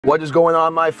What is going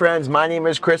on, my friends? My name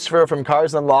is Christopher from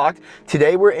Cars Unlocked.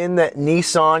 Today we're in the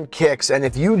Nissan Kicks, and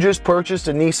if you just purchased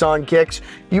a Nissan Kicks,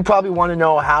 you probably want to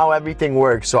know how everything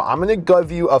works. So I'm going to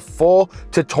give you a full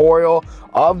tutorial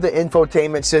of the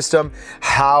infotainment system,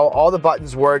 how all the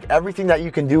buttons work, everything that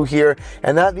you can do here.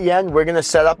 And at the end, we're going to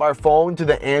set up our phone to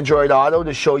the Android Auto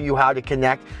to show you how to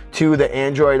connect to the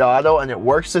Android Auto, and it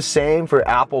works the same for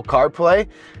Apple CarPlay.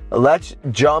 Let's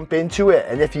jump into it.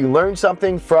 And if you learned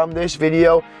something from this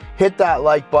video, hit that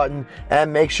like button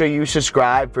and make sure you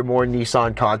subscribe for more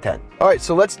Nissan content. All right,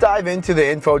 so let's dive into the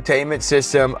infotainment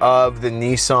system of the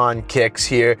Nissan Kicks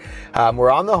here.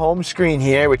 We're on the home screen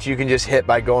here, which you can just hit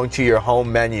by going to your home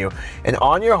menu. And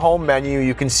on your home menu,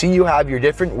 you can see you have your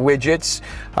different widgets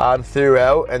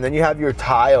throughout, and then you have your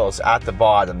tiles at the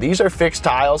bottom. These are fixed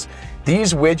tiles.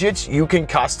 These widgets you can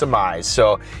customize.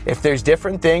 So if there's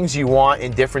different things you want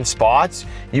in different spots,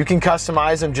 you can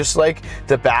customize them just like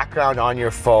the background on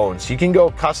your phone. So you can go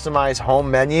customize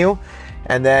home menu,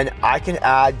 and then I can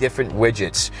add different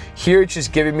widgets. Here it's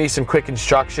just giving me some quick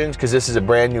instructions because this is a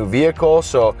brand new vehicle,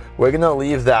 so we're gonna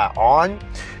leave that on.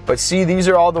 But see, these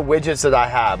are all the widgets that I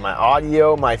have: my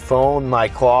audio, my phone, my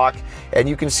clock, and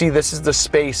you can see this is the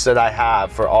space that I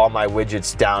have for all my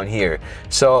widgets down here.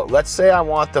 So let's say I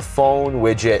want the phone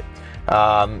widget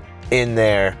in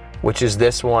there, which is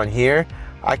this one here.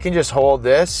 I can just hold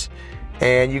this,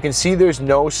 and you can see there's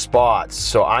no spots.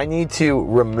 So I need to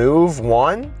remove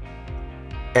one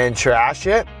and trash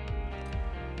it,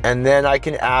 and then I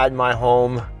can add my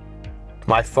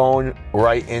phone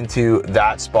right into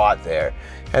that spot there.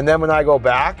 And then when I go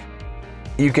back,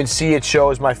 you can see it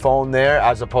shows my phone there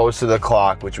as opposed to the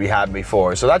clock, which we had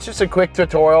before. So that's just a quick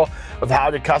tutorial of how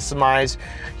to customize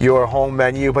your home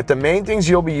menu. But the main things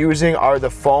you'll be using are the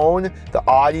phone, the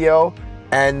audio,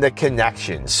 and the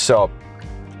connections. So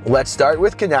let's start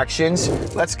with connections.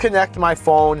 Let's connect my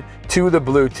phone to the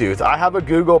Bluetooth. I have a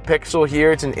Google Pixel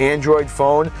here. It's an Android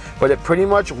phone, but it pretty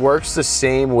much works the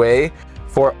same way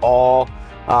for all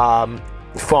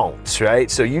phones, right?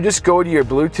 So you just go to your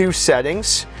Bluetooth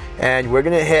settings, and we're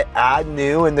gonna hit add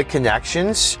new in the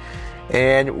connections,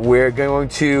 and we're going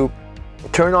to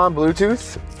turn on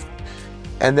Bluetooth,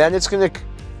 and then it's gonna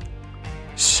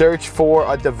search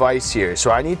for a device here.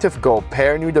 So I need to go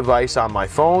pair new device on my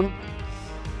phone,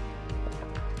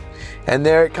 and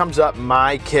there it comes up,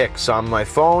 my Kicks on my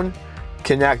phone.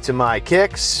 Connect to my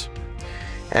Kicks,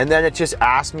 and then it just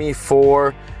asks me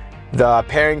for the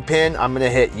pairing pin. I'm gonna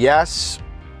hit yes,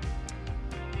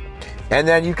 and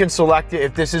then you can select it.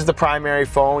 If this is the primary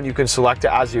phone, you can select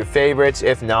it as your favorites.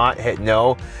 If not, hit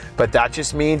no. But that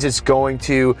just means it's going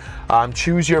to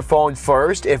choose your phone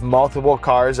first if multiple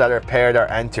cars that are paired are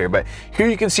entered. But here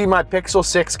you can see my Pixel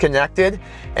 6 connected,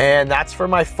 and that's for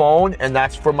my phone and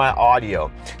that's for my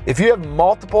audio. If you have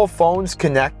multiple phones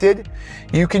connected,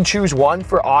 you can choose one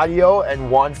for audio and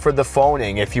one for the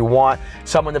phoning. If you want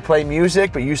someone to play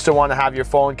music, but you still want to have your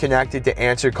phone connected to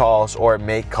answer calls or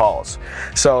make calls.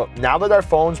 So now that our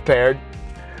phone's paired,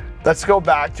 let's go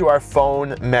back to our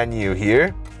phone menu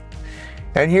here.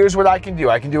 And here's what I can do.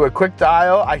 I can do a quick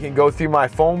dial. I can go through my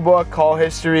phone book, call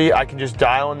history. I can just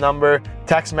dial a number,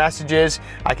 text messages.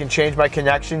 I can change my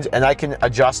connections, and I can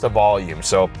adjust the volume.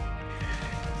 So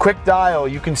quick dial,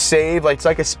 you can save, like it's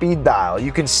like a speed dial.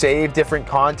 You can save different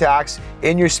contacts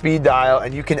in your speed dial,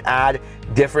 and you can add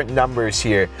different numbers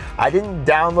here. I didn't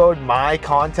download my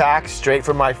contacts straight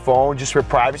from my phone just for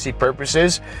privacy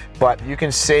purposes, but you can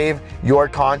save your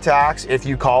contacts if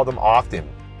you call them often.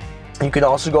 You can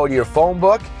also go to your phone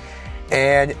book,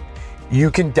 and you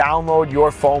can download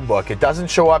your phone book. It doesn't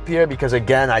show up here because,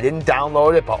 again, I didn't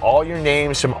download it, but all your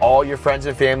names from all your friends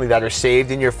and family that are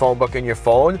saved in your phone book in your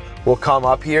phone will come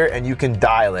up here, and you can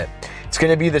dial it. It's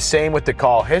going to be the same with the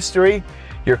call history.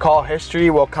 Your call history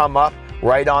will come up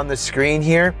right on the screen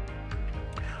here,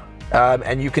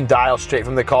 and you can dial straight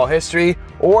from the call history.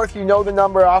 Or if you know the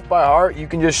number off by heart, you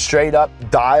can just straight up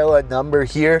dial a number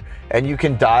here, and you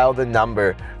can dial the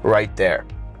number right there.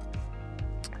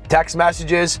 Text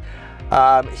messages.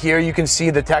 Here you can see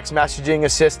the text messaging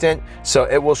assistant. So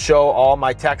it will show all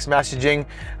my text messaging,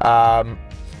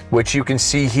 which you can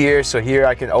see here. So here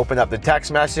I can open up the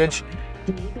text message,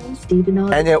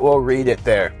 and it will read it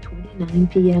there. 29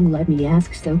 p.m. Let me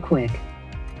ask so quick.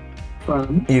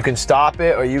 From. You can stop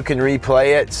it or you can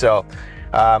replay it. So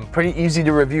pretty easy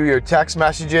to review your text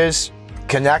messages.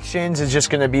 Connections is just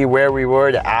going to be where we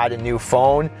were to add a new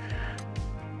phone.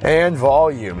 And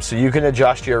volume, so you can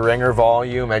adjust your ringer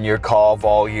volume and your call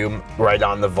volume right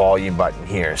on the volume button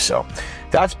here. So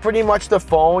that's pretty much the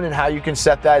phone and how you can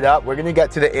set that up. We're going to get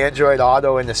to the Android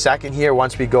Auto in a second here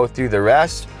once we go through the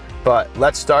rest. but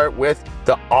let's start with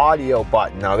the audio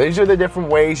button. Now, these are the different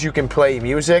ways you can play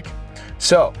music.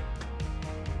 So,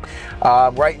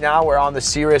 right now we're on the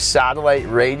Sirius satellite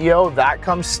radio. That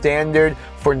comes standard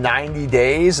for 90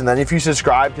 days, and then if you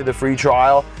subscribe to the free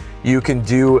trial, you can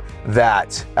do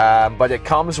that. But it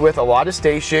comes with a lot of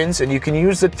stations, and you can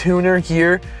use the tuner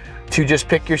here to just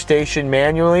pick your station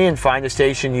manually and find a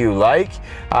station you like.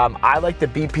 I like the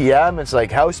BPM, it's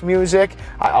like house music.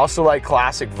 I also like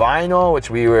classic vinyl, which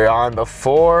we were on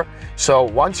before. So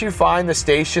once you find the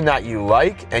station that you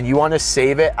like and you want to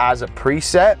save it as a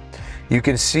preset, you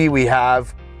can see we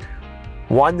have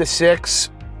 1 to 6,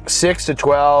 6 to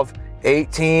 12,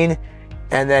 18,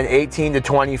 and then 18 to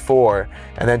 24,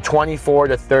 and then 24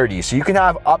 to 30. So you can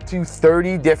have up to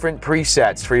 30 different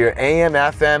presets for your AM,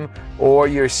 FM, or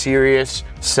your Sirius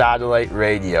satellite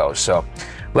radio. So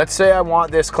let's say I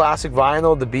want this classic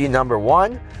vinyl to be number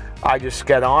 1. I just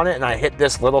get on it and I hit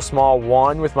this little small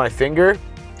 1 with my finger,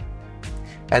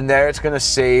 and there it's gonna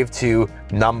save to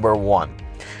number 1.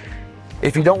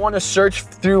 If you don't want to search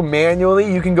through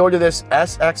manually, you can go to this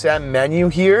SXM menu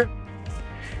here.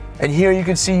 And here you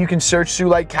can see you can search through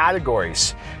like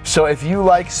categories. So if you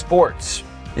like sports,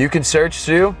 you can search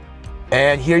through,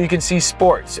 and here you can see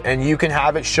sports, and you can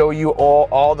have it show you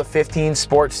all the 15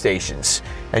 sports stations,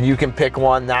 and you can pick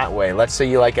one that way. Let's say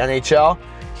you like NHL,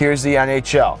 here's the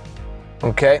NHL,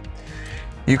 okay?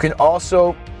 You can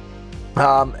also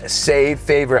save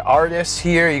favorite artists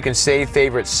here. You can save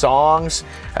favorite songs,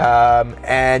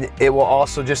 and it will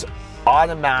also just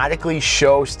automatically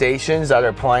show stations that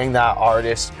are playing that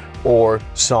artist or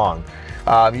song.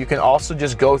 You can also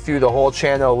just go through the whole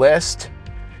channel list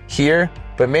here,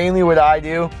 but mainly what I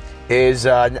do is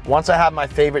once I have my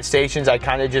favorite stations, I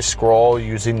kind of just scroll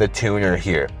using the tuner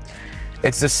here.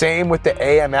 It's the same with the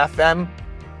AM FM.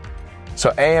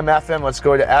 So AM FM, let's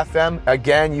go to FM.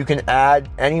 Again, you can add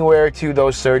anywhere to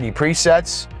those 30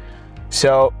 presets.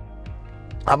 So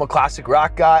I'm a classic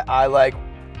rock guy. I like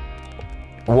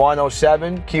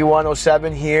 107,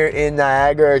 Q107 here in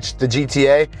Niagara. It's the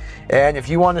GTA. And if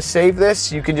you want to save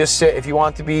this, you can just sit, if you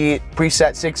want to be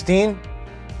preset 16,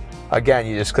 again,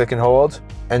 you just click and hold,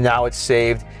 and now it's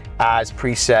saved as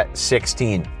preset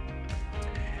 16.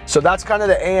 So that's kind of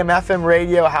the AM FM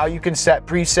radio, how you can set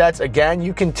presets. Again,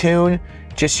 you can tune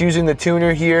just using the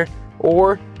tuner here,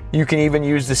 or you can even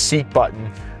use the seek button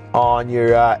on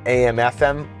your AM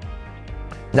FM.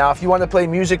 Now, if you want to play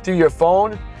music through your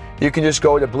phone, you can just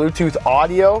go to Bluetooth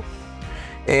audio,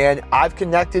 and I've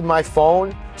connected my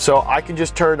phone, so I can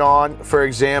just turn on, for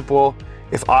example,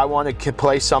 if I want to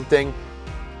play something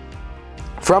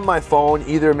from my phone,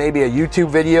 either maybe a YouTube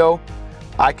video,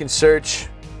 I can search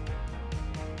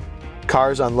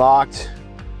Cars Unlocked,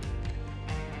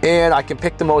 and I can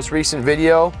pick the most recent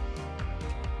video,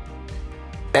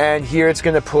 and here it's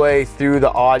going to play through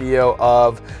the audio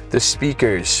of the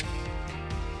speakers.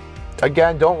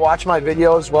 Again, don't watch my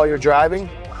videos while you're driving,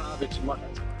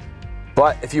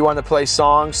 but if you want to play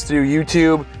songs through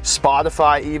YouTube,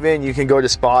 Spotify even, you can go to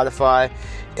Spotify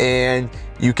and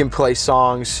you can play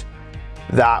songs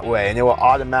that way, and it will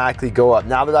automatically go up.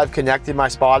 Now that I've connected my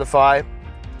Spotify,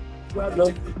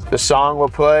 the song will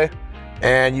play,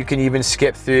 and you can even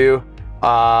skip through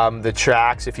the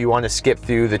tracks if you want to skip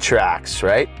through the tracks,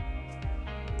 right?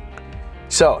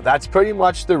 So that's pretty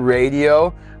much the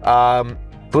radio.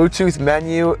 Bluetooth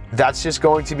menu, that's just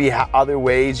going to be other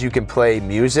ways you can play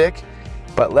music.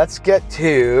 But let's get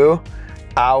to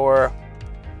our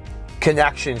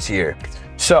connections here.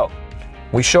 So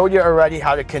we showed you already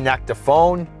how to connect the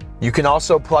phone. You can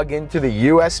also plug into the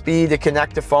USB to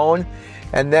connect the phone.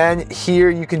 And then here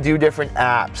you can do different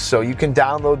apps. So you can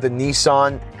download the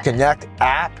Nissan Connect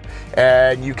app,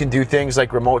 and you can do things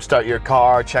like remote start your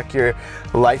car, check your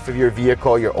life of your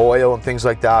vehicle, your oil and things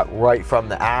like that right from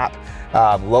the app.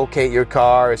 Locate your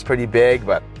car is pretty big,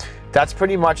 but that's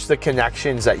pretty much the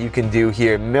connections that you can do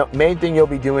here. Main thing you'll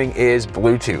be doing is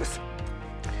Bluetooth.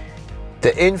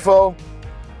 The info,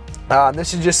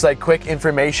 this is just like quick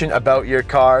information about your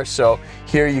car. So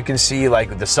here you can see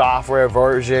like the software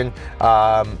version.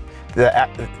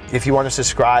 If you want to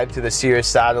subscribe to the Sirius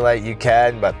satellite, you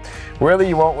can, but really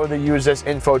you won't really use this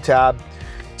info tab.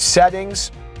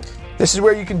 Settings, this is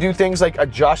where you can do things like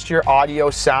adjust your audio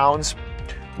sounds.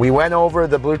 We went over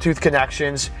the Bluetooth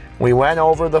connections. We went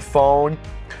over the phone.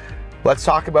 Let's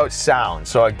talk about sound.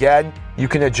 So again, you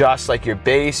can adjust like your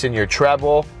bass and your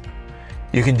treble.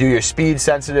 You can do your speed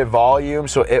sensitive volume,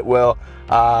 so it will,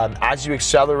 as you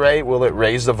accelerate, will it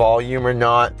raise the volume or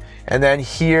not? And then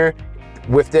here,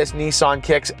 with this Nissan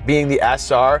Kicks being the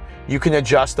SR, you can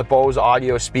adjust the Bose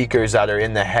audio speakers that are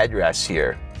in the headrest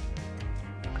here.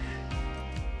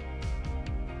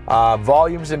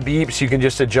 Volumes and beeps, you can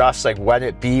just adjust like when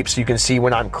it beeps. You can see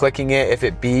when I'm clicking it, if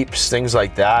it beeps, things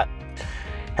like that.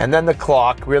 And then the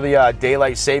clock, really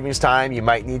daylight savings time, you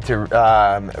might need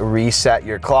to reset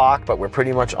your clock, but we're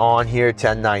pretty much on here,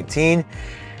 10:19.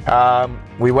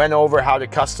 We went over how to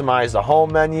customize the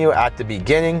home menu at the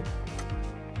beginning.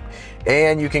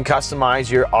 And you can customize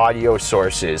your audio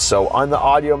sources. So on the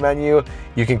audio menu,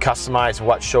 you can customize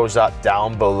what shows up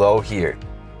down below here.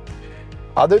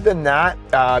 Other than that,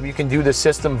 you can do the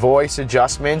system voice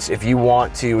adjustments if you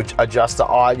want to adjust the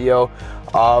audio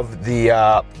of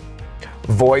the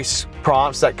voice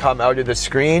prompts that come out of the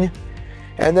screen.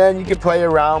 And then you can play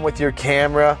around with your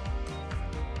camera.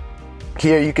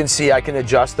 Here you can see I can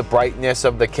adjust the brightness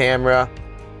of the camera,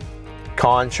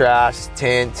 contrast,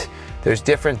 tint. There's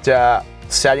different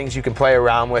settings you can play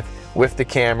around with the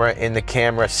camera in the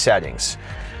camera settings.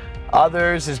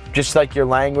 Others is just like your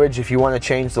language. If you want to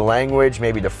change the language,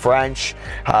 maybe to French,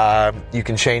 you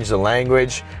can change the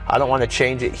language. I don't want to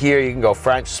change it here. You can go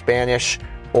French, Spanish,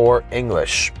 or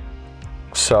English.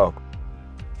 So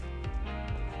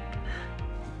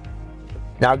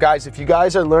now guys, if you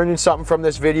guys are learning something from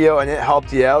this video and it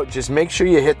helped you out, just make sure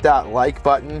you hit that like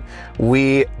button.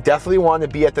 We definitely want to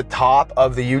be at the top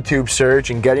of the YouTube search,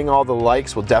 and getting all the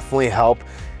likes will definitely help.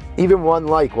 Even one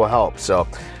like will help. So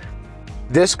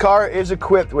this car is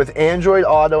equipped with Android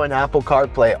Auto and Apple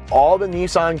CarPlay. All the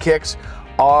Nissan Kicks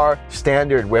are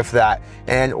standard with that.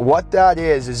 And what that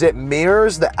is it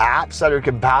mirrors the apps that are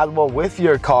compatible with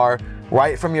your car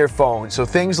right from your phone. So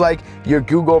things like your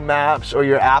Google Maps or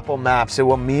your Apple Maps, it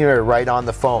will mirror right on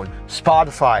the phone.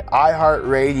 Spotify,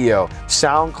 iHeartRadio,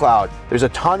 SoundCloud, there's a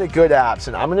ton of good apps,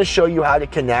 and I'm gonna show you how to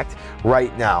connect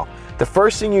right now. The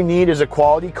first thing you need is a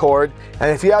quality cord,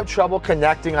 and if you have trouble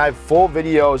connecting, I have full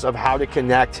videos of how to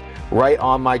connect right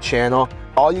on my channel.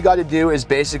 All you gotta do is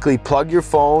basically plug your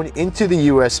phone into the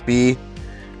USB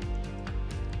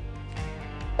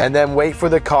and then wait for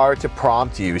the car to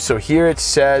prompt you. So here it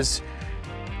says,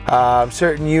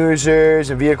 certain users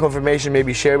and vehicle information may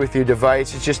be shared with your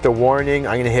device. It's just a warning.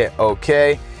 I'm gonna hit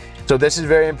OK. So this is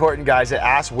very important, guys. It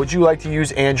asks, would you like to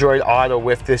use Android Auto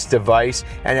with this device?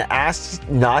 And it asks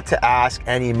not to ask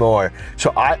anymore.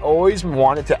 So I always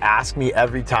want it to ask me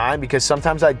every time, because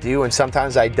sometimes I do and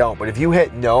sometimes I don't. But if you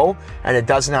hit no and it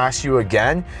doesn't ask you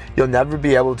again, you'll never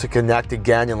be able to connect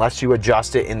again unless you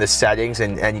adjust it in the settings,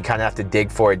 and you kind of have to dig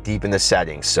for it deep in the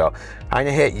settings. So I'm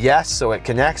gonna hit yes so it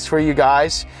connects for you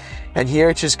guys. And here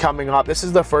it's just coming up. This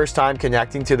is the first time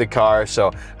connecting to the car, so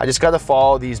I just got to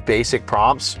follow these basic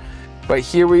prompts. But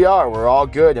here we are, we're all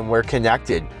good and we're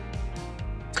connected.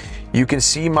 You can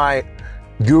see my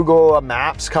Google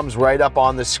Maps comes right up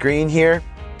on the screen here.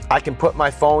 I can put my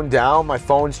phone down, my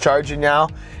phone's charging now,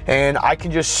 and I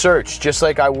can just search just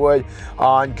like I would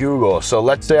on Google. So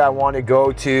let's say I want to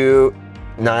go to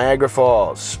Niagara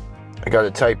Falls. I got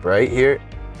to type right here,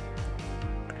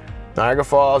 Niagara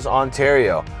Falls,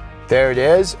 Ontario. There it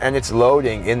is, and it's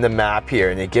loading in the map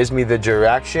here, and it gives me the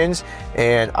directions,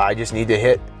 and I just need to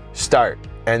hit start,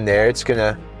 and there it's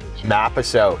gonna map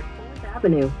us out.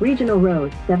 Avenue, Regional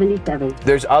Road, 77.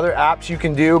 There's other apps you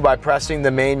can do by pressing the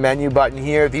main menu button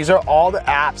here. These are all the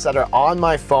apps that are on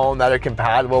my phone that are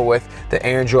compatible with the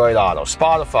Android Auto.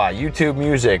 Spotify, YouTube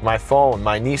Music, my phone,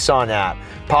 my Nissan app,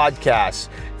 podcasts,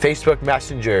 Facebook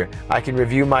Messenger. I can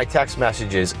review my text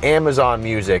messages, Amazon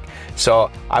Music.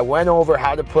 So I went over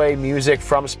how to play music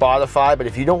from Spotify, but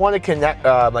if you don't want to connect,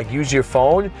 use your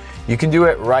phone, you can do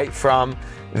it right from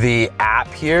the app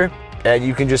here, and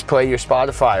you can just play your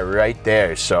Spotify right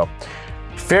there. So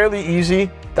fairly easy.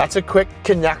 That's a quick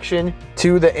connection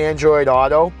to the Android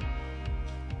Auto.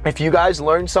 If you guys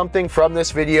learned something from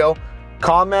this video,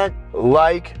 comment,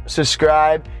 like,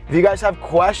 subscribe. If you guys have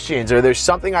questions or there's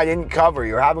something I didn't cover,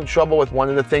 you're having trouble with one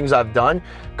of the things I've done,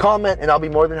 comment and I'll be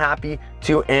more than happy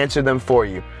to answer them for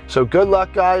you. So good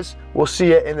luck, guys. We'll see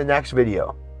you in the next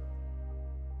video.